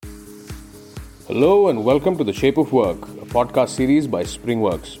Hello and welcome to The Shape of Work, a podcast series by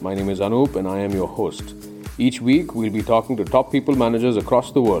Springworks. My name is Anup and I am your host. Each week, we'll be talking to top people managers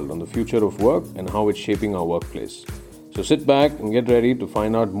across the world on the future of work and how it's shaping our workplace. So sit back and get ready to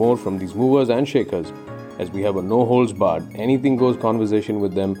find out more from these movers and shakers as we have a no-holds-barred, anything-goes conversation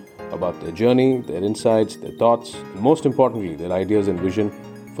with them about their journey, their insights, their thoughts, and most importantly, their ideas and vision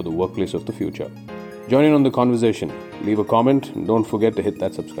for the workplace of the future. Join in on the conversation, leave a comment, and don't forget to hit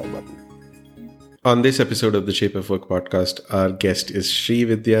that subscribe button. On this episode of the Shape of Work podcast, our guest is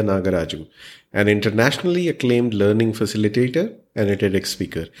Srividya Nagaraju, an internationally acclaimed learning facilitator and a TEDx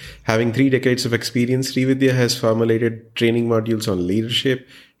speaker. Having 3 decades of experience, Srividya has formulated training modules on leadership,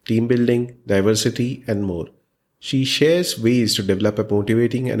 team building, diversity, and more. She shares ways to develop a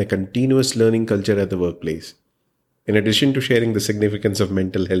motivating and a continuous learning culture at the workplace. In addition to sharing the significance of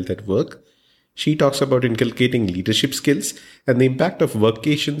mental health at work, she talks about inculcating leadership skills and the impact of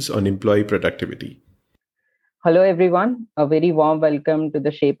workations on employee productivity. Hello, everyone. A very warm welcome to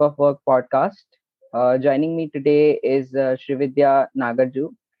the Shape of Work podcast. Joining me today is Srividya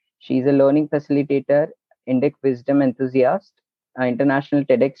Nagaraju. She's a learning facilitator, Indic wisdom enthusiast, international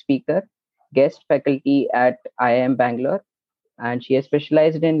TEDx speaker, guest faculty at IIM Bangalore, and she has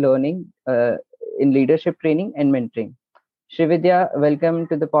specialized in learning, in leadership training and mentoring. Srividya, welcome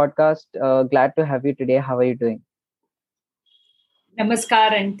to the podcast. Glad to have you today. How are you doing?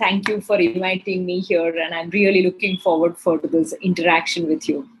 Namaskar and thank you for inviting me here. And I'm really looking forward for this interaction with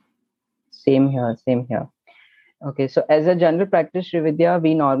you. Same here. Okay, so as a general practice, Srividya,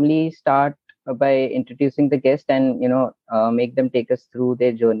 we normally start by introducing the guest and make them take us through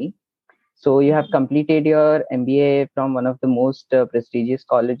their journey. So you have completed your MBA from one of the most prestigious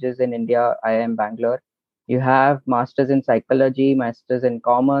colleges in India, IIM Bangalore. You have masters in psychology, masters in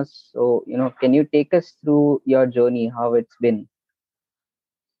commerce. So, can you take us through your journey, how it's been?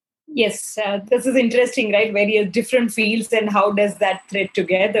 Yes, this is interesting, right? Various different fields and how does that thread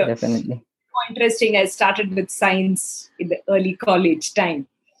together? Definitely. More interesting, I started with science in the early college time.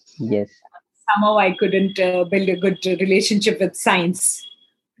 Yes. Somehow I couldn't build a good relationship with science.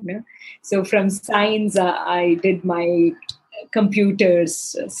 So from science, I did my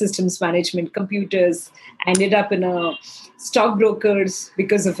computers, systems management, computers. I ended up in a stockbrokers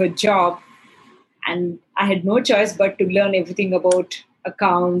because of a job. And I had no choice but to learn everything about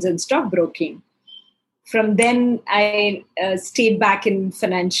accounts and stockbroking. From then, I stayed back in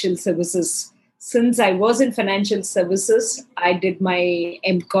financial services. Since I was in financial services, I did my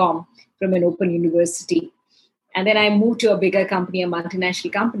MCom from an open university. And then I moved to a bigger company, a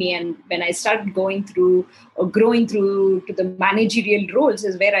multinational company. And when I started growing through to the managerial roles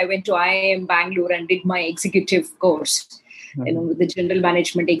is where I went to IIM Bangalore and did my executive course, the general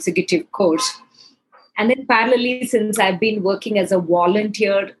management executive course. And then parallelly, since I've been working as a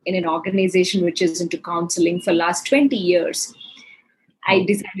volunteer in an organization which is into counseling for last 20 years, I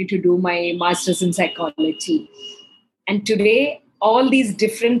decided to do my master's in psychology. And today, all these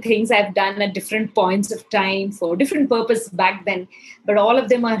different things I've done at different points of time for different purpose back then, but all of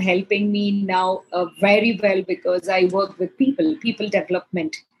them are helping me now very well because I work with people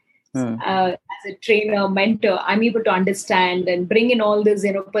development. As a trainer, mentor, I'm able to understand and bring in all this,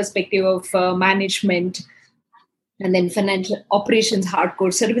 perspective of management and then financial operations,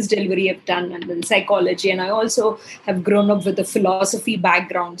 hardcore service delivery I've done, and then psychology. And I also have grown up with a philosophy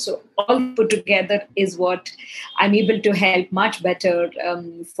background. So all put together is what I'm able to help much better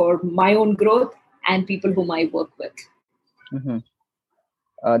for my own growth and people whom I work with. Mm-hmm.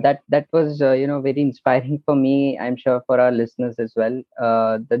 That was very inspiring for me. I'm sure for our listeners as well.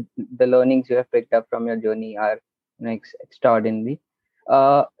 The learnings you have picked up from your journey are extraordinary.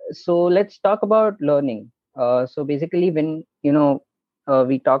 So let's talk about learning. So basically, when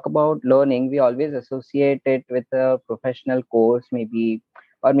we talk about learning, we always associate it with a professional course, maybe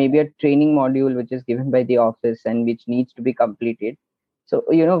a training module which is given by the office and which needs to be completed. So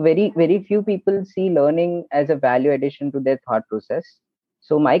very very few people see learning as a value addition to their thought process.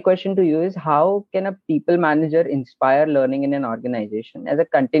 So my question to you is, how can a people manager inspire learning in an organization as a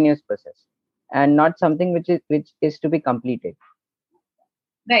continuous process and not something which is to be completed?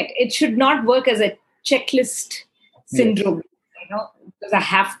 Right. It should not work as a checklist syndrome, because I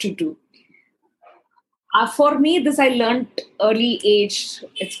have to do. For me, this I learned early age.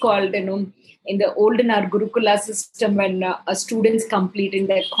 It's called, in the olden our Gurukula system, when a student's completing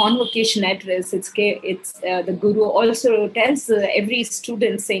their convocation address, it's the Guru also tells every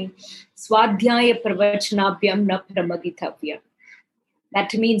student saying, Swadhyaya pravachanabhyam na pramadithavya.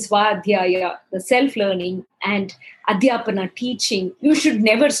 That means Svadhyaya, the self-learning, and Adhyapana, teaching. You should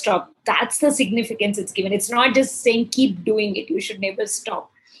never stop. That's the significance it's given. It's not just saying keep doing it. You should never stop.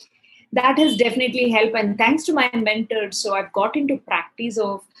 that has definitely helped. And thanks to my mentors, so I've got into practice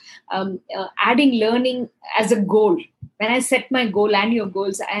of adding learning as a goal. When I set my goal and your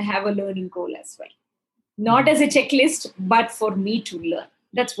goals, I have a learning goal as well, not as a checklist, but for me to learn.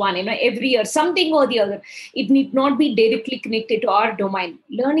 That's one, every year something or the other. It need not be directly connected to our domain.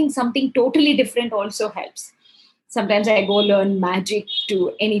 Learning something totally different also helps. Sometimes I go learn magic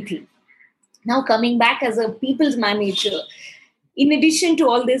to anything. Now, coming back as a people's manager, in addition to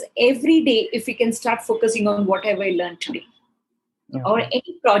all this, every day, if we can start focusing on whatever I learned today, or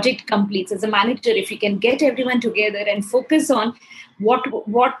any project completes, as a manager, if we can get everyone together and focus on what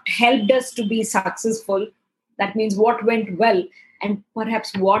helped us to be successful, that means what went well, and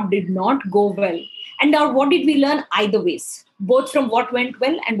perhaps what did not go well, and now what did we learn either ways, both from what went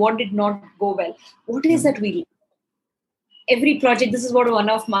well and what did not go well. What is that we learn? Every project, this is what one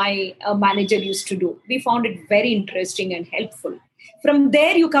of my manager used to do. We found it very interesting and helpful. From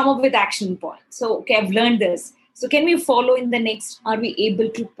there, you come up with action points. So, okay, I've learned this. So can we follow in the next? Are we able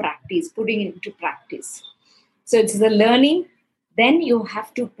to practice, putting it into practice? So it's the learning, then you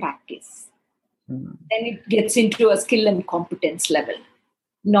have to practice. Then it gets into a skill and competence level,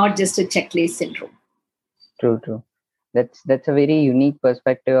 not just a checklist syndrome. True. That's a very unique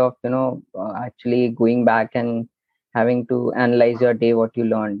perspective of, actually going back and having to analyze your day, what you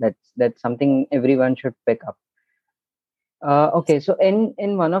learned. That's something everyone should pick up. Okay, so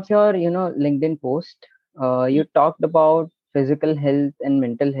in one of your LinkedIn post, you talked about physical health and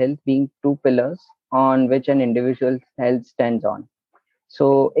mental health being two pillars on which an individual's health stands on.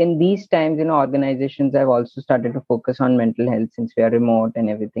 So in these times, organizations have also started to focus on mental health, since we are remote and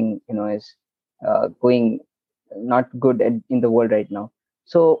everything is going not good in the world right now.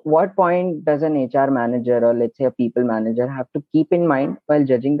 So what point does an HR manager, or let's say a people manager, have to keep in mind while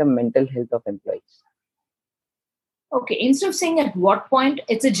judging the mental health of employees? Okay, instead of saying at what point,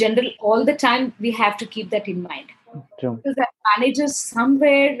 it's a general, all the time we have to keep that in mind. True. Because that managers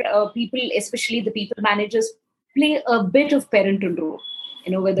somewhere, people, especially the people managers, play a bit of parental role,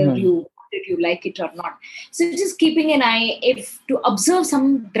 whether you like it or not. So just keeping an eye, if to observe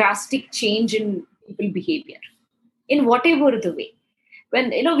some drastic change in people behavior, in whatever the way. When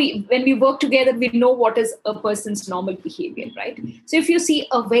we work together, we know what is a person's normal behavior, right? So if you see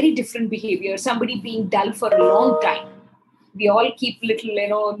a very different behavior, somebody being dull for a long time, we all keep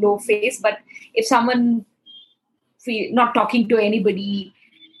little low face. But if someone not talking to anybody,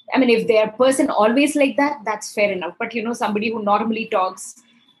 I mean, if they're a person always like that, that's fair enough. But somebody who normally talks,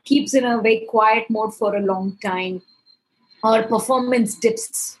 keeps in a very quiet mode for a long time, or performance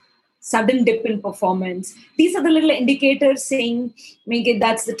dips, sudden dip in performance. These are the little indicators saying, maybe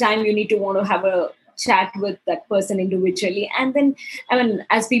that's the time you need to want to have a chat with that person individually. And then, I mean,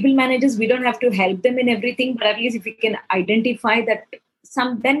 as people managers, we don't have to help them in everything, but at least if we can identify that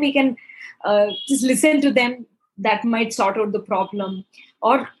then we can just listen to them. That might sort out the problem,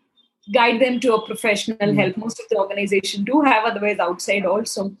 or guide them to a professional help. Most of the organization do have, otherwise outside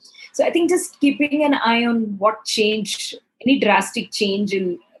also. So I think just keeping an eye on what change, any drastic change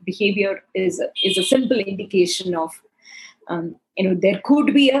in behavior is a simple indication of, there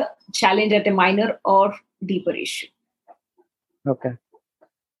could be a challenge at a minor or deeper issue. Okay.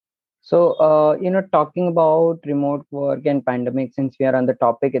 So, talking about remote work and pandemic, since we are on the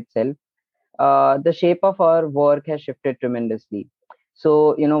topic itself, the shape of our work has shifted tremendously.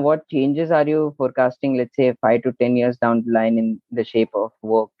 So, what changes are you forecasting, let's say 5 to 10 years down the line, in the shape of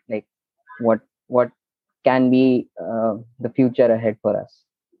work? Like what can be the future ahead for us?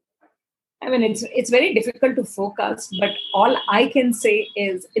 I mean, it's very difficult to forecast, but all I can say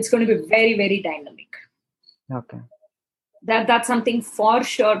is it's going to be very, very dynamic. Okay. That's something for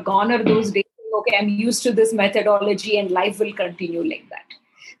sure. Gone are those days, okay, I'm used to this methodology and life will continue like that.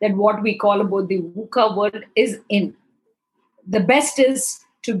 That what we call about the VUCA world is in. The best is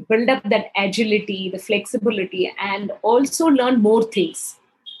to build up that agility, the flexibility, and also learn more things.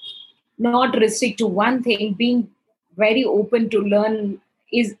 Not restrict to one thing. Being very open to learn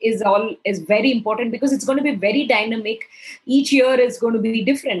is very important, because it's going to be very dynamic. Each year is going to be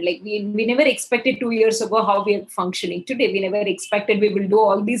different. Like we never expected 2 years ago how we are functioning today. We never expected we will do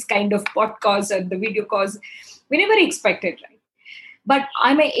all these kind of podcasts or the video calls. We never expected, right? But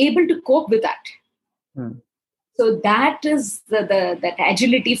am I able to cope with that? So that is that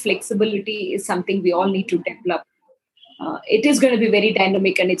agility, flexibility is something we all need to develop. It is going to be very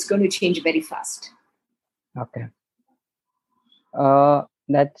dynamic and it's going to change very fast. Okay.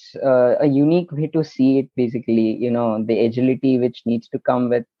 That's a unique way to see it. Basically, the agility which needs to come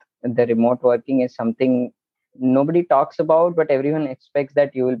with the remote working is something nobody talks about, but everyone expects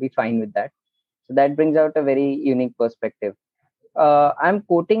that you will be fine with that. So that brings out a very unique perspective. I'm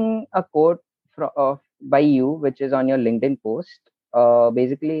quoting a quote by you, which is on your LinkedIn post.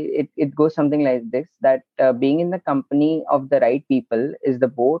 Basically, it goes something like this: that being in the company of the right people is the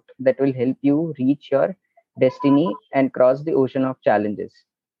boat that will help you reach your destiny and cross the ocean of challenges.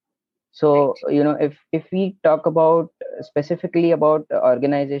 So, Right. if we talk about specifically about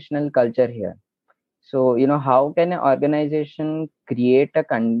organizational culture here, so, how can an organization create a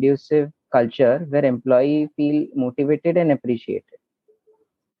conducive culture where employee feel motivated and appreciated?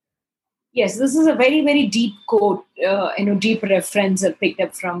 Yes, this is a very, very deep quote, deep reference picked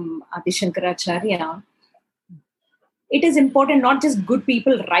up from Adi Shankaracharya. It is important, not just good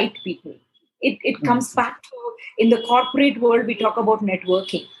people, right people. It comes Mhm. back to, in the corporate world, we talk about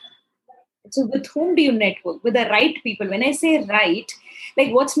networking. So with whom do you network? With the right people. When I say right,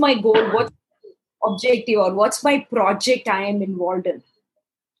 like what's my goal, what's my objective, or what's my project I am involved in?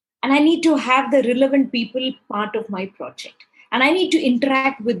 And I need to have the relevant people part of my project. And I need to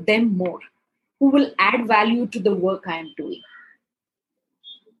interact with them more, who will add value to the work I am doing.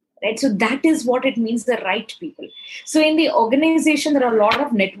 Right? So that is what it means, the right people. So in the organization, there are a lot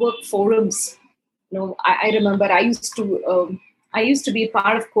of network forums. I remember I used to be a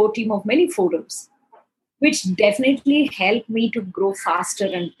part of core team of many forums, which definitely helped me to grow faster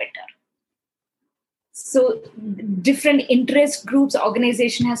and better. So different interest groups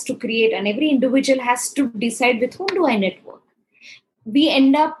organization has to create, and every individual has to decide with whom do I network. We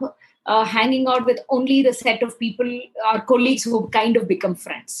end up hanging out with only the set of people, our colleagues, who kind of become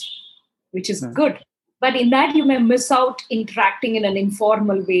friends, which is Mhm. good. But in that, you may miss out interacting in an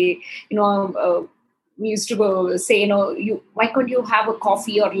informal way. We used to go say, why can't you have a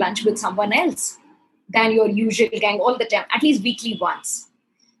coffee or lunch with someone else than your usual gang all the time, at least weekly once?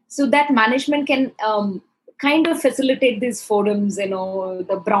 So that management can kind of facilitate these forums,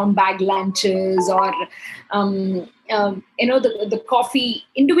 the brown bag lunches, or the coffee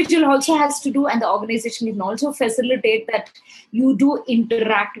individual also has to do, and the organization can also facilitate that you do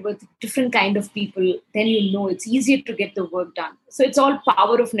interact with different kind of people. Then it's easier to get the work done. So it's all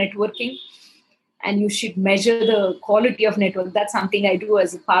power of networking, and you should measure the quality of network. That's something I do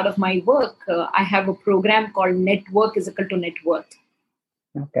as a part of my work. I have a program called Network is Equal to Net Worth.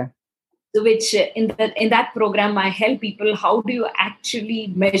 Okay. So which in that program, I help people how do you actually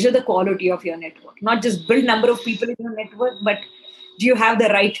measure the quality of your network, not just build number of people in your network, but do you have the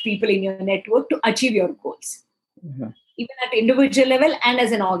right people in your network to achieve your goals, Mhm. even at individual level and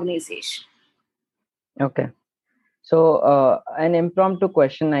as an organization. Okay. So, an impromptu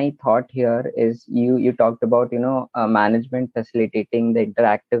question I thought here is you talked about management facilitating the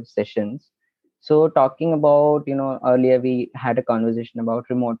interactive sessions. So, talking about earlier we had a conversation about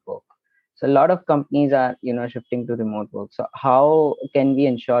remote work. So, a lot of companies are shifting to remote work. So, how can we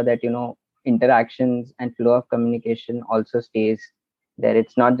ensure that interactions and flow of communication also stays there?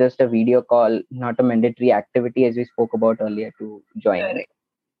 It's not just a video call, not a mandatory activity as we spoke about earlier to join. Correct.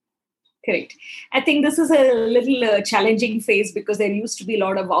 Correct. I think this is a little challenging phase, because there used to be a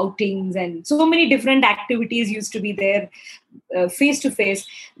lot of outings and so many different activities used to be there face to face.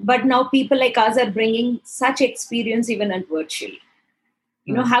 But now people like us are bringing such experience even at virtual.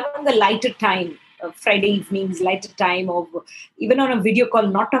 Hmm. Having a lighter time, Friday evenings, lighter time of even on a video call,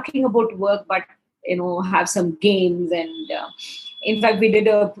 not talking about work, but have some games. And in fact, we did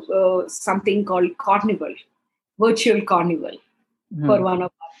a something called carnival, virtual carnival, for Hmm. one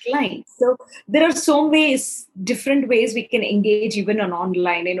of our clients. So there are so ways, different ways we can engage even on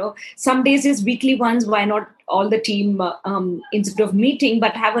online. Some days is weekly ones. Why not all the team instead of meeting,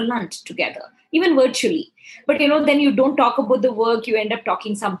 but have a lunch together, even virtually. But then you don't talk about the work. You end up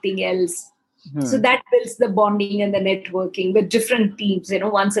talking something else. So Hmm. that builds the bonding and the networking with different teams.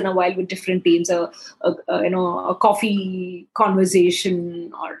 Once in a while with different teams, a coffee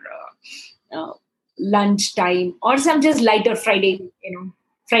conversation, or lunch time, or some just lighter Friday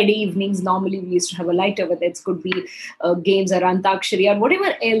evenings. Normally we used to have a lighter, whether it could be games or antakshari or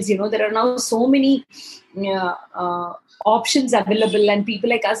whatever else. There are now so many options available, and people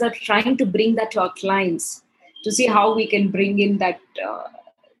like us are trying to bring that to our clients, to see how we can bring in that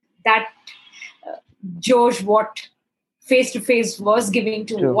George, what face to face was giving,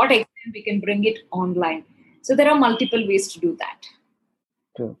 to True. what extent we can bring it online. So there are multiple ways to do that.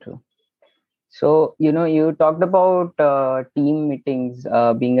 True. True. So, you talked about team meetings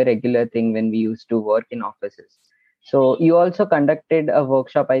being a regular thing when we used to work in offices. So, you also conducted a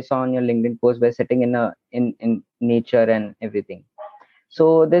workshop I saw on your LinkedIn post by sitting in nature and everything.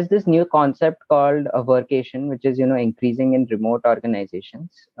 So, there's this new concept called a workation, which is increasing in remote organizations.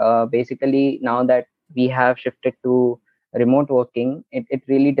 Basically, now that we have shifted to remote working, it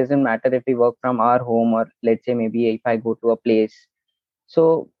really doesn't matter if we work from our home, or let's say maybe if I go to a place.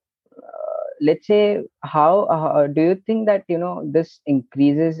 So let's say, how do you think that this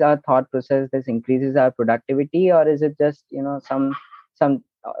increases our thought process, this increases our productivity, or is it just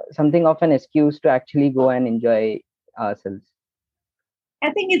something of an excuse to actually go and enjoy ourselves? I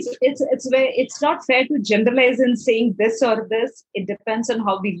think it's not fair to generalize in saying this or this. It depends on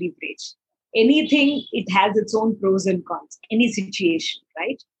how we leverage. Anything, it has its own pros and cons. Any situation,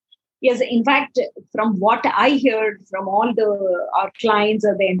 right? Yes, in fact, from what I heard from all our clients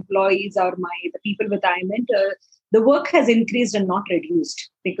or the employees or the people with I mentor, the work has increased and not reduced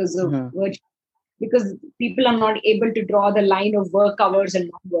because of because people are not able to draw the line of work hours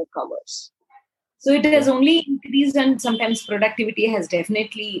and non-work hours. So it has only increased, and sometimes productivity has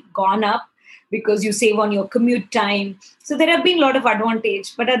definitely gone up because you save on your commute time. So there have been a lot of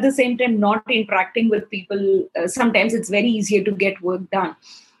advantage, but at the same time, not interacting with people. Sometimes it's very easier to get work done.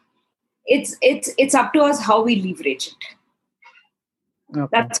 It's up to us how we leverage it. Okay.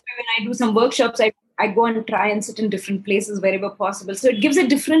 That's why when I do some workshops, I go and try and sit in different places wherever possible. So it gives a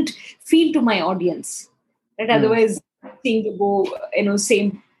different feel to my audience. That otherwise, seeing to go,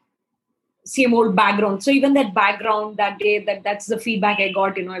 same old background. So even that background that day, that's the feedback I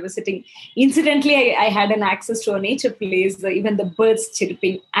got. I was sitting. Incidentally, I had an access to a nature place. Even the birds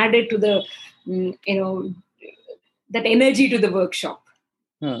chirping added to the, that energy to the workshop.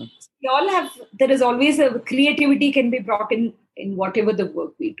 We all have. There is always a creativity can be brought in whatever the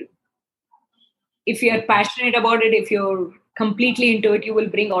work we do. If you are passionate about it, if you're completely into it, you will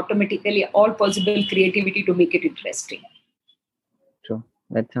bring automatically all possible creativity to make it interesting. True.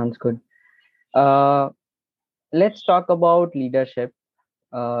 That sounds good. Let's talk about leadership.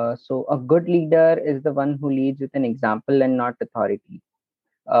 So a good leader is the one who leads with an example and not authority.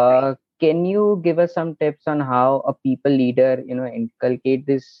 Can you give us some tips on how a people leader, inculcate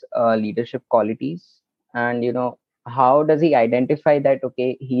these leadership qualities, and how does he identify that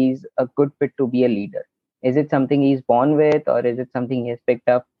okay, he's a good fit to be a leader? Is it something he's born with, or is it something he has picked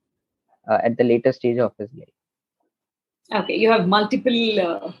up at the later stage of his life? Okay, you have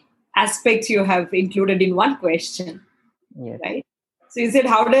multiple aspects you have included in one question. Yes. Right? So you said,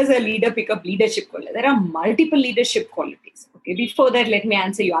 how does a leader pick up leadership qualities? There are multiple leadership qualities. Okay, before that, let me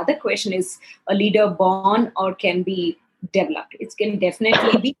answer your other question. Is a leader born or can be developed? It can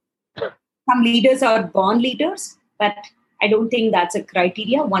definitely be. Some leaders are born leaders, but I don't think that's a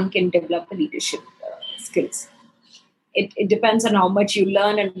criteria. One can develop the leadership skills. It depends on how much you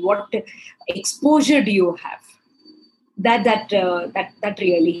learn and what exposure do you have. That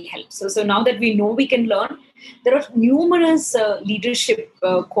really helps. So now that we know we can learn, there are numerous leadership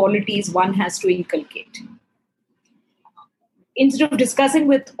qualities one has to inculcate. Instead of discussing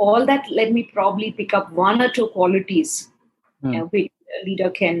with all that, let me probably pick up one or two qualities which a leader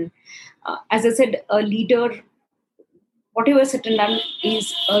can. As I said, a leader, whatever said and done,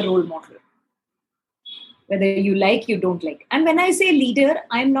 is a role model. Whether you like, you don't like. And when I say leader,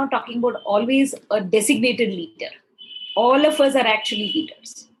 I'm not talking about always a designated leader. All of us are actually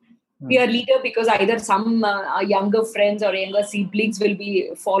leaders. We are leader because either some our younger friends or younger siblings will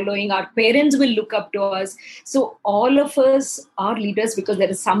be following. Our parents will look up to us. So all of us are leaders because there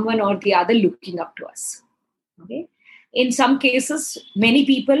is someone or the other looking up to us. Okay. In some cases, many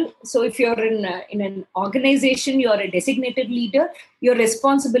people. So if you're in an organization, you're a designated leader. Your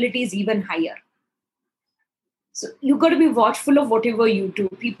responsibility is even higher. So you've got to be watchful of whatever you do.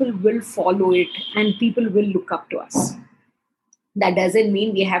 People will follow it, and people will look up to us. That doesn't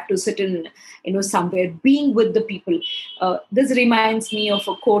mean we have to sit in, somewhere being with the people. This reminds me of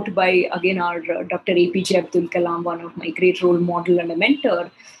a quote by, again, our Dr. APJ Abdul Kalam, one of my great role model and a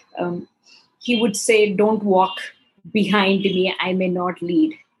mentor. He would say, don't walk behind me, I may not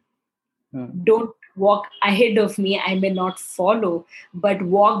lead. Don't walk ahead of me, I may not follow, but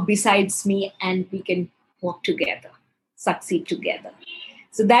walk besides me and we can walk together, succeed together.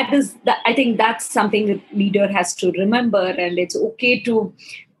 So I think that's something that leader has to remember, and it's okay to,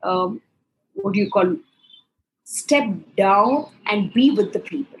 step down and be with the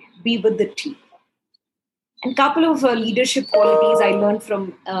people, be with the team. And a couple of leadership qualities I learned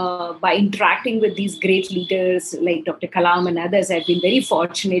from by interacting with these great leaders like Dr. Kalam and others. I've been very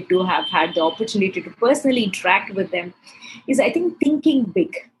fortunate to have had the opportunity to personally interact with them. Is I think thinking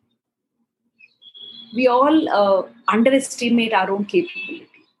big. We all underestimate our own capability.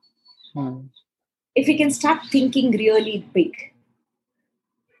 If we can start thinking really big,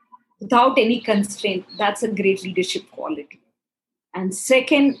 without any constraint, that's a great leadership quality. And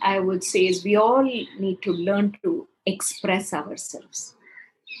second, I would say, is we all need to learn to express ourselves.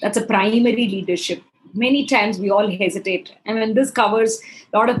 That's a primary leadership many times we all hesitate. I mean, this covers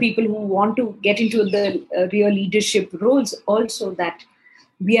a lot of people who want to get into the real leadership roles also, that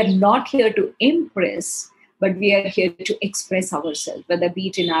we are not here to impress, but we are here to express ourselves, whether be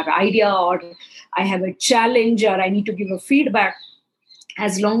it in our idea, or I have a challenge, or I need to give a feedback.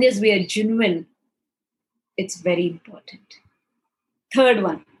 As long as we are genuine, it's very important. Third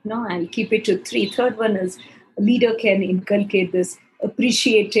one, no, I'll keep it to three. Third one is a leader can inculcate this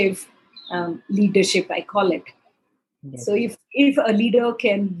appreciative leadership, I call it. Yes. So if a leader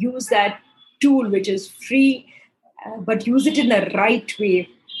can use that tool, which is free, but use it in the right way,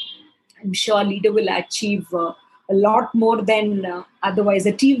 I'm sure a leader will achieve a lot more than otherwise.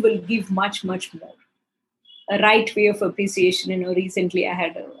 A team will give much, much more. A right way of appreciation. Recently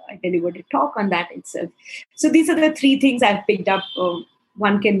I delivered a talk on that itself. So these are the three things I've picked up.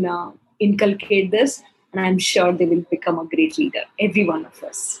 One can inculcate this, and I'm sure they will become a great leader, every one of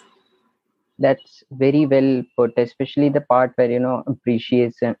us. That's very well put, especially the part where,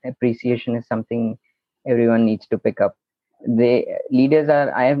 appreciation is something everyone needs to pick up. I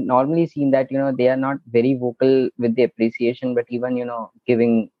have normally seen that, they are not very vocal with the appreciation, but even,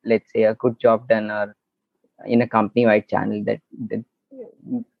 giving, let's say, a good job done, or in a company wide channel, that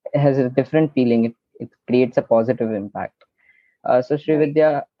has a different feeling. It creates a positive impact. So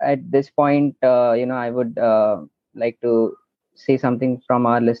Srividya, at this point, I would like to say something from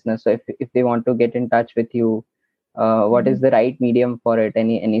our listeners. So if they want to get in touch with you, what is the right medium for it?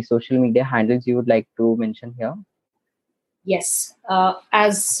 Any social media handles you would like to mention here? Yes.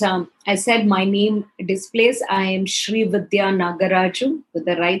 As I said, my name displays. I am Srividya Nagaraju with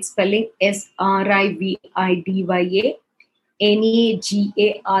the right spelling, SRIVIDYA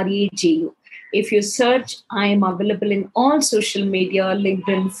If you search, I am available in all social media: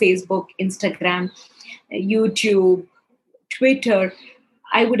 LinkedIn, Facebook, Instagram, YouTube, Twitter.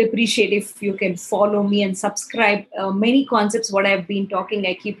 I would appreciate if you can follow me and subscribe. Many concepts, what I've been talking,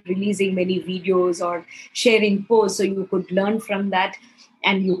 I keep releasing many videos or sharing posts, so you could learn from that.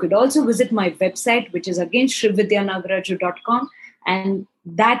 And you could also visit my website, which is again srividyanagaraju.com. And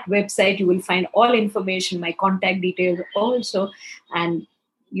that website, you will find all information, my contact details also. And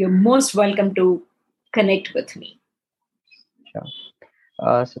you're most welcome to connect with me. Sure.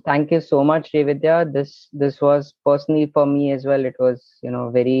 So thank you so much, Srividya. This was personally for me as well. It was,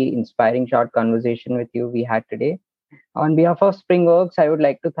 very inspiring short conversation with you we had today. On behalf of Springworks, I would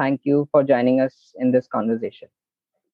like to thank you for joining us in this conversation.